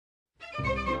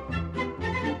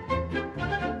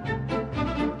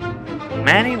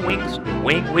many wings,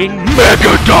 wing,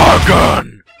 Mega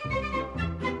Dragon!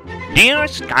 Dear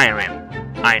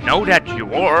Skyrim, I know that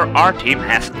our team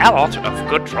has a lot of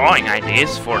good drawing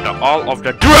ideas for all of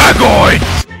the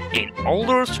Dragoids! in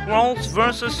Elder Scrolls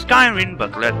vs Skyrim,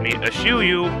 but let me assure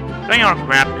you, they are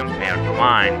crap compared to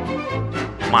mine.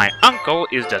 My uncle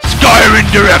is the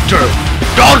Skyrim Director!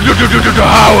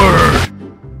 Howard!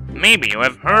 Maybe you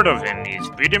have heard of him. He's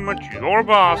pretty much your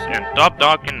boss and top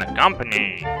dog in the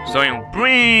company. So you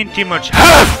pretty much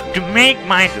have to make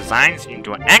my designs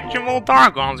into actual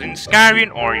dragons in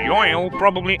Skyrim or you'll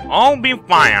probably all be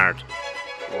fired.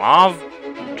 Love,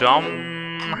 Tom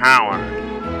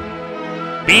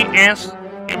Howard. P.S.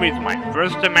 Here is my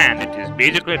first demand. It is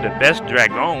basically the best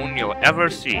dragon you'll ever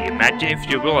see. Imagine if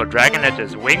you build a dragon that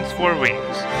has wings for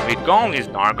wings. We call this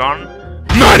dragon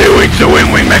 90 wings to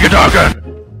wing Mega Dragon!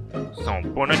 So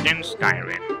put it in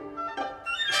Skyrim.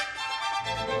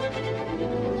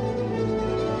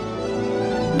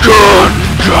 Gun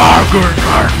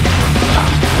Dragon!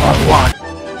 What?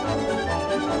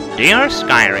 Dear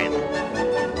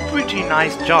Skyrim, pretty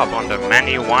nice job on the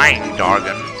many wine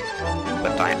jargon,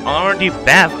 but I already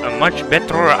have a much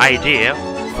better idea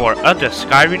for other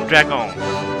Skyrim dragons.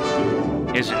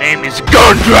 His name is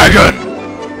Gun Dragon!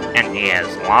 and he has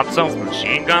lots of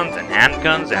machine guns and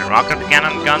handguns and rocket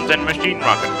cannon guns and machine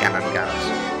rocket cannon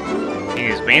guns. He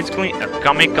is basically a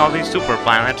kamikaze super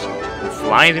pilot who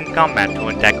flies in combat to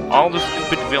attack all the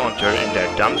stupid villagers in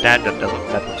their dumb dad that doesn't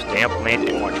let them stay up late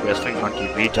and watch wrestling on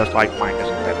TV just like mine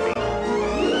doesn't let me.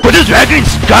 Put this dragon in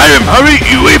Skyrim, hurry,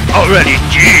 you whip already,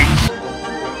 jeez!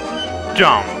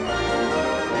 Dumb.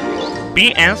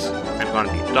 P.S. I'm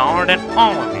gonna be taller than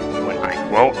all of you when I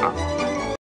grow up.